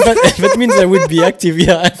 Yeah, that means I would be active.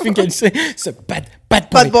 Yeah, I think I'd say it's a bad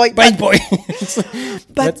Bad boy. Bad boy.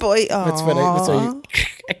 Bad boy. That's what I. That's what Aw.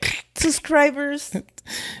 Subscribers, Yeah,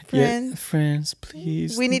 friends. friends,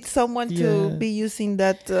 please. We need someone to Yeah. be using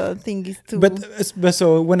that thingies too. But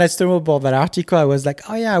so when I stumbled upon that article, I was like,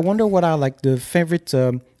 oh yeah, I wonder what are like the favorite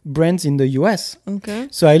brands in the US. Okay.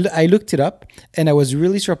 So I looked it up, and I was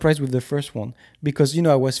really surprised with the first one because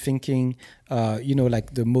I was thinking,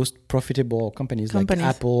 like the most profitable companies. Like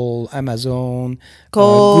Apple, Amazon,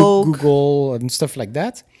 Coke. Google, and stuff like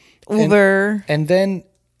that. Uber. And then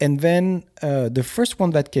the first one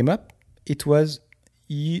that came up, it was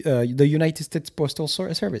the United States Postal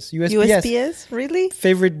Service, USPS. USPS, really?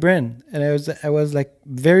 Favorite brand, and I was like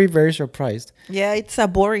very, very surprised. Yeah, it's a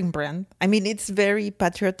boring brand. I mean, it's very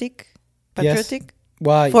patriotic. Yes.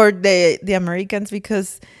 Why? For the Americans,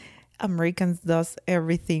 because Americans does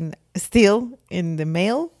everything still in the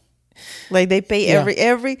mail. Like they pay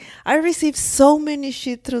every. I receive so many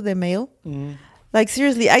shit through the mail. Like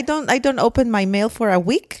seriously, I don't open my mail for a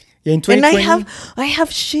week. Yeah, in 2020, and I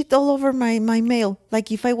have shit all over my mail.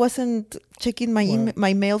 Like if I wasn't checking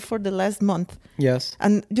my mail for the last month. Yes.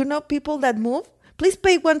 And people that move, please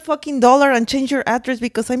pay $1 and change your address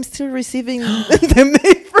because I'm still receiving the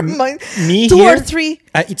mail from my Me 2 here, or 3.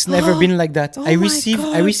 It's never been like that. Oh I my receive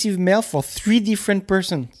God. mail for 3 different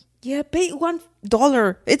persons. Yeah, pay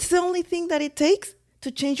 $1. It's the only thing that it takes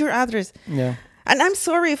to change your address. Yeah. And I'm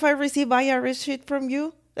sorry if I receive IRS shit from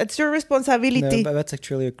you. That's your responsibility. No, but that's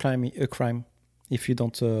actually a crime if you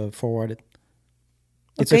don't forward it.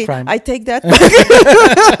 It's Okay, a crime. I take that back.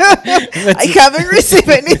 I haven't received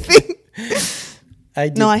anything. I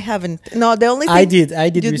did. No, I haven't. No, the only thing I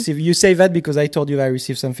did you- receive. You say that because I told you I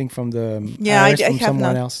received something from the Yeah, I IRS from have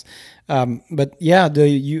someone not. else. But yeah, the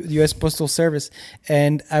U.S. Postal Service,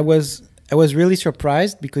 and I was really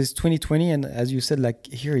surprised because it's 2020, and as you said, like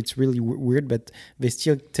here it's really weird, but they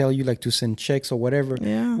still tell you like to send checks or whatever.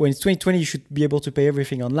 Yeah. When it's 2020, you should be able to pay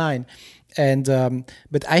everything online. And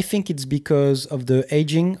but I think it's because of the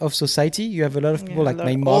aging of society. You have a lot of people like a lot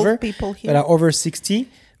my of mother old people here. that are over 60,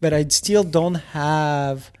 but I still don't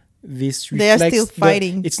have this They are reflex. still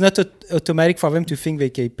fighting. It's not automatic for them to think they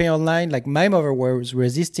can pay online. Like my mother was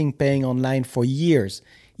resisting paying online for years.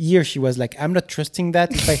 She was like, I'm not trusting that.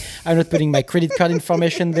 I'm not putting my credit card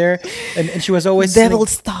information there. And she was always Devil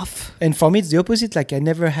saying, stuff. and for me, it's the opposite. Like I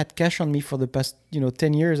never had cash on me for the past,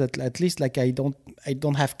 10 years at least. Like I don't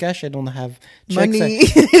have cash. I don't have checks. Money.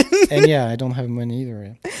 And yeah, I don't have money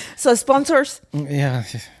either. So sponsors. Yeah,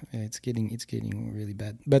 it's getting really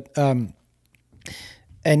bad. But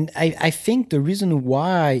and I think the reason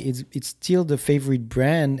why it's still the favorite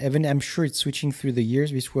brand, even I'm sure it's switching through the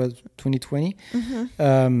years, which was 2020.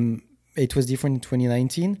 It was different in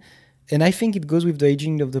 2019. And I think it goes with the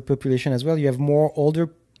aging of the population as well. You have more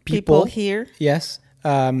older people here. Yes.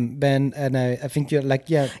 And I think you're like,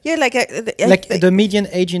 yeah. Yeah, like The median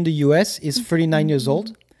age in the US is 39 years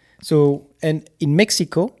old. So, and in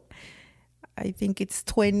Mexico, I think it's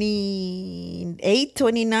 28,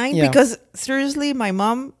 29. Yeah. Because seriously, my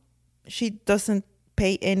mom, she doesn't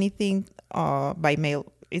pay anything by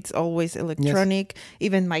mail. It's always electronic.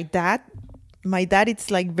 Even my dad,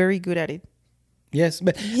 it's like very good at it. yes,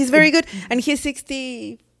 but He's very good. And he's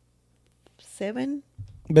 67.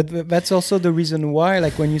 But that's also the reason why,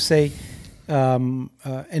 like when you say, and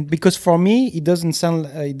because for me it doesn't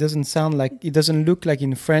look like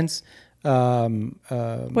in France,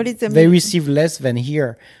 What is the they mean? receive less than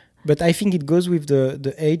here. But I think it goes with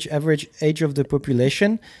the average age of the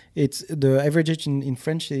population. It's the average age in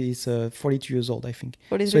French is 42 years old, I think.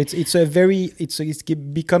 What is So it? it's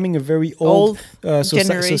becoming a very old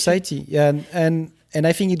generation. society. Yeah, and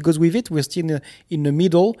I think it goes with it. We're still in the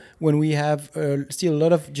middle when we have still a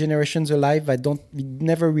lot of generations alive that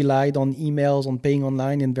never relied on emails, on paying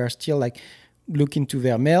online, and they're still like looking to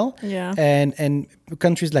their mail. Yeah. And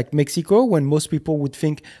countries like Mexico, when most people would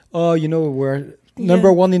think, we're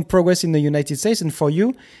number one in progress in the United States, and for you,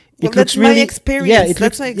 Well, it that's looks really my experience. Yeah, it That's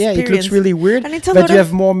looks my it looks experience. really weird And it's a that lot you of-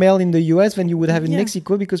 have more mail in the US than you would have in Yeah.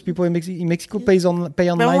 Mexico because people in Mexico pay online But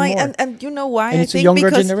more. and you know why? And I it's a think younger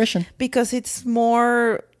because, generation. Because it's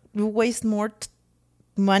more, you waste more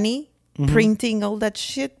money Mm-hmm. printing all that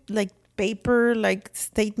shit, like paper, like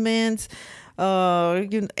statements,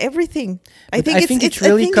 everything. But I think it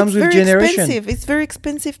really comes with very generation. Expensive. It's very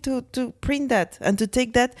expensive to print that, and to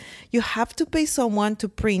take that, you have to pay someone to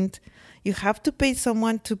print. You have to pay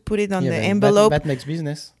someone to put it on Yeah, the but envelope. that makes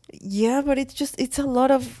business. Yeah, but it's a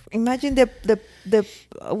lot of. Imagine the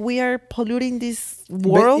we are polluting this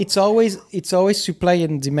world. But it's always supply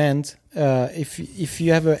and demand. If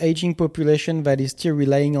you have an aging population that is still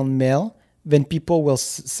relying on mail, then people will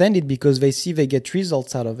send it because they see they get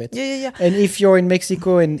results out of it. Yeah. And if you're in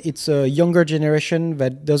Mexico and it's a younger generation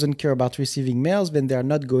that doesn't care about receiving mails, then they're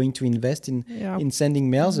not going to invest in sending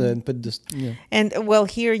mails and put this. Yeah. And well,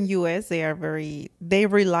 here in US, they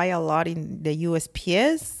rely a lot in the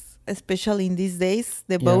USPS, especially in these days,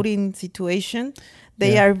 the voting situation.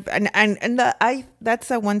 They are, that's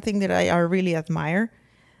one thing that I really admire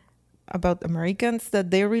about Americans, that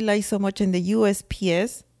they rely so much in the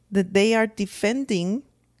USPS that they are defending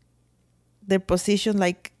their position,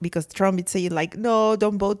 like, because Trump is saying, like, no,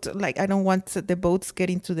 don't vote, like, I don't want the votes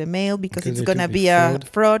getting to the mail because it's going to be a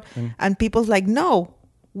fraud. And people's like, no,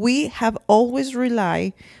 we have always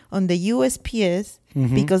relied on the USPS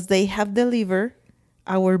because they have delivered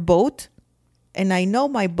our vote, and I know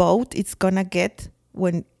my vote is going to get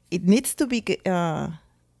when it needs to be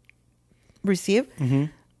received.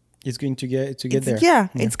 It's going to get there. Yeah,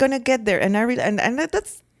 it's going to get there. And I really, and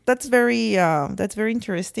that's very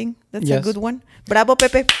interesting. That's a good one. Bravo,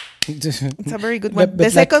 Pepe. It's a very good one. The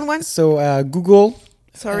second one. So Google.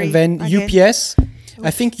 Sorry. And then again. UPS.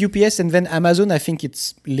 I think UPS and then Amazon. I think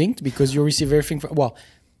it's linked because you receive everything from. Well,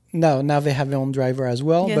 now they have their own driver as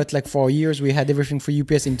well. Yeah. But like for years we had everything for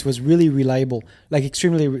UPS and it was really reliable, like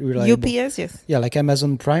extremely reliable. UPS, yes. Yeah, like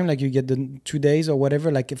Amazon Prime, like you get the 2 days or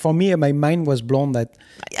whatever. Like for me, my mind was blown that.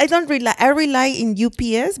 I don't rely. I rely in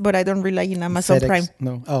UPS, but I don't rely in Amazon FedEx, Prime.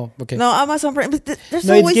 No. Oh, okay. No, Amazon Prime. But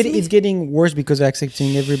it's getting worse because they're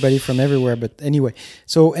accepting everybody from everywhere. But anyway,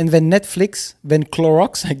 so and then Netflix, then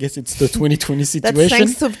Clorox. I guess it's the 2020 situation. That's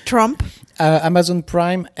thanks to Trump. Amazon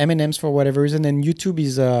Prime, M&M's for whatever reason, and YouTube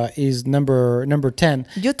is number 10.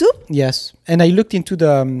 YouTube? Yes, and I looked into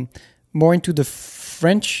the more into the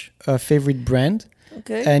French favorite brand.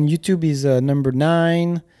 Okay. And YouTube is number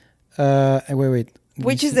 9. Wait.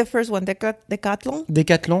 Which is the first one? Decathlon?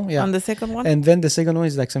 Decathlon, yeah. And the second one? And then the second one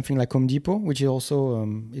is like something like Home Depot, which is also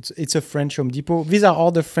it's a French Home Depot. These are all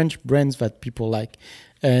the French brands that people like.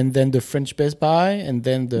 And then the French Best Buy, and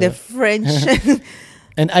then the French.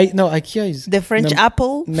 And IKEA is the French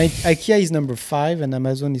Apple. IKEA is number 5 and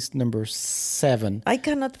Amazon is number 7. I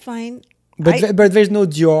cannot find. But there's no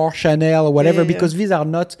Dior, Chanel, or whatever because these are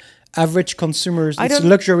not average consumers. It's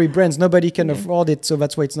luxury brands. Nobody can afford it, so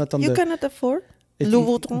that's why it's not on You cannot afford Louis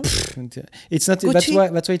Vuitton. It's not.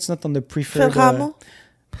 Gucci? That's why it's not on the preferred. Ferragamo.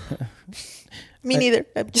 Me neither.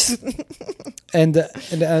 I'm just. and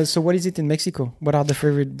so what is it in Mexico? What are the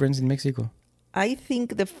favorite brands in Mexico? I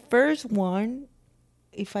think the first one,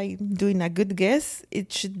 if I'm doing a good guess,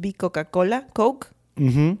 it should be Coca-Cola, Coke,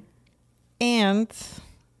 and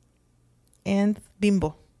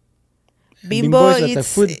Bimbo. Bimbo is the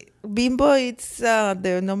food. Bimbo, it's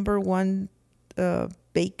the number one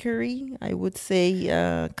bakery, I would say,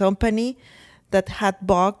 company that had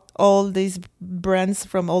bought all these brands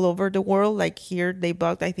from all over the world. Like here, they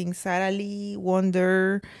bought, I think, Sara Lee,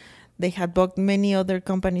 Wonder. They had bought many other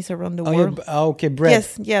companies around the world. Yeah. Okay, bread.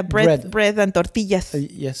 Yes, yeah, bread and tortillas.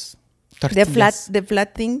 Yes. Tortillas. The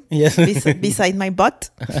flat thing yes. beside my butt.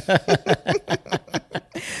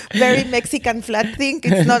 Very Mexican flat thing.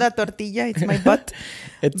 It's not a tortilla, it's my butt.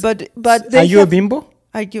 But are you a bimbo?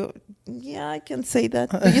 Are you? Yeah, I can say that.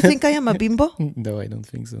 Do you think I am a bimbo? No, I don't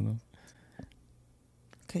think so, no.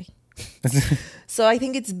 Okay. So I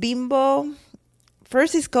think it's Bimbo.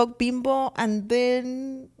 First is Coke, Bimbo, and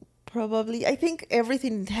then probably I think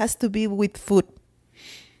everything has to be with food.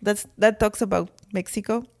 That talks about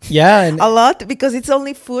Mexico. Yeah, and a lot because it's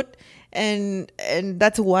only food, and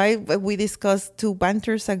that's why we discussed 2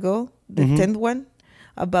 banters ago, the 10th one,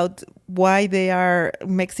 about why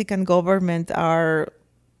Mexican government are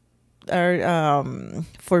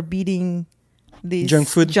forbidding this junk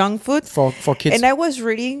food for kids. And I was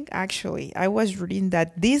reading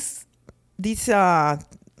that this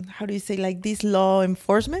how do you say, like, this law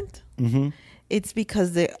enforcement, it's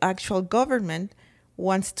because the actual government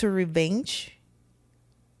wants to revenge,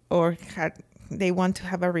 or they want to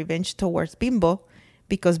have a revenge towards Bimbo,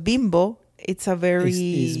 because Bimbo, it's a very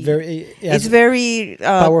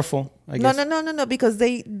powerful, I guess. No, because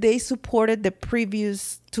they supported the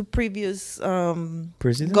previous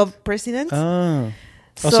presidents.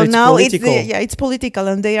 So now it's political,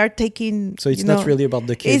 and they are taking. So it's not really about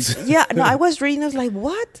the kids. I was reading. I was like,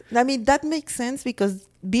 what? I mean, that makes sense because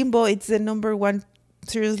Bimbo, it's the number one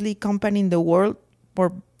seriously company in the world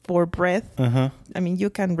for bread. I mean, you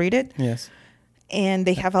can read it. Yes. And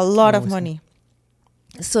they have a lot of money.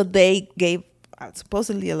 So they gave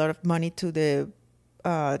supposedly a lot of money to the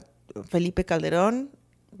Felipe Calderón,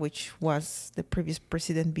 which was the previous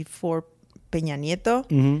president before Peña Nieto.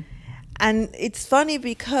 And it's funny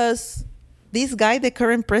because this guy, the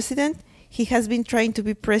current president, he has been trying to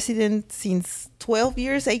be president since 12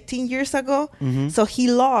 years, 18 years ago. Mm-hmm. So he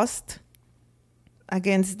lost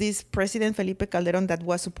against this President Felipe Calderon that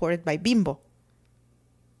was supported by Bimbo.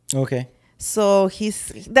 Okay. So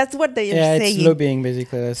that's what they are saying. It's lobbying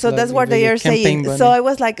basically. So that's what they are saying. So I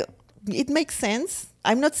was like, it makes sense.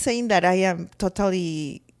 I'm not saying that I am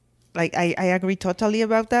totally, like, I agree totally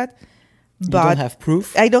about that. But you don't have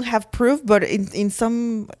proof? I don't have proof, but in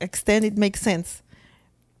some extent it makes sense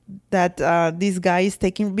that this guy is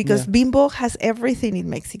taking, because Bimbo has everything in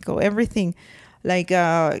Mexico, everything. Like,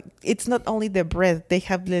 it's not only the bread, they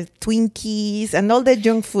have the Twinkies and all the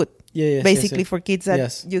junk food, basically for kids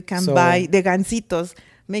that you can buy, the gancitos.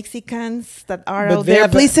 Mexicans that are out there,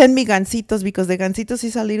 please send me gancitos, because the gancitos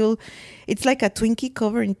is it's like a Twinkie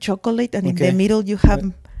covered in chocolate, and in the middle you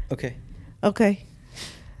have... Okay.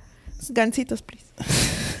 Gancitos, please.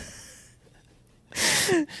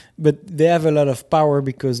 But they have a lot of power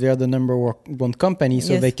because they are the number one company,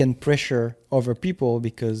 so they can pressure other people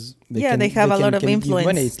because they have a lot of influence.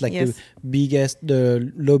 Money. It's like the biggest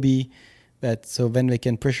lobby, so then they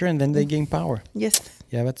can pressure and then they gain power. Yes.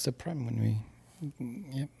 Yeah, that's the problem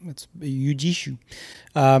that's a huge issue.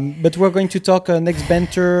 But we're going to talk next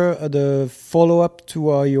banter, the follow-up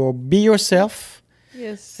to your Be Yourself.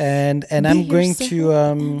 Yes. And I'm going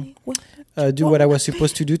to do what I was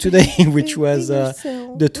supposed to do today, which was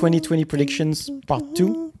the 2020 predictions part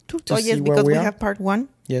 2. Because we have part 1.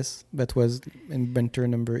 Yes, that was in banter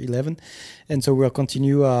number 11. And so we'll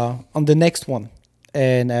continue on the next one.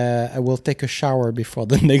 And I will take a shower before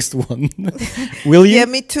the next one. Will you? Yeah,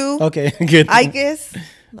 me too. Okay, good. I guess,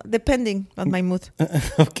 depending on my mood.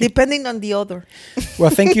 Okay. Depending on the other. Well,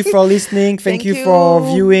 thank you for listening. Thank you for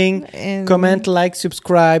viewing. And comment, like,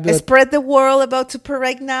 subscribe. Spread the word about Super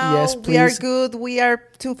Right Now. Yes, please. We are good. We are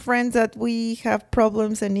two friends that we have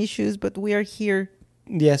problems and issues, but we are here.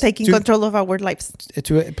 Yes, taking control of our lives.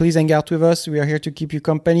 Please hang out with us. We are here to keep you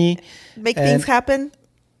company. Make things happen.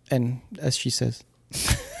 And as she says.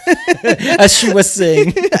 As she was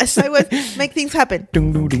saying. As I was, make things happen.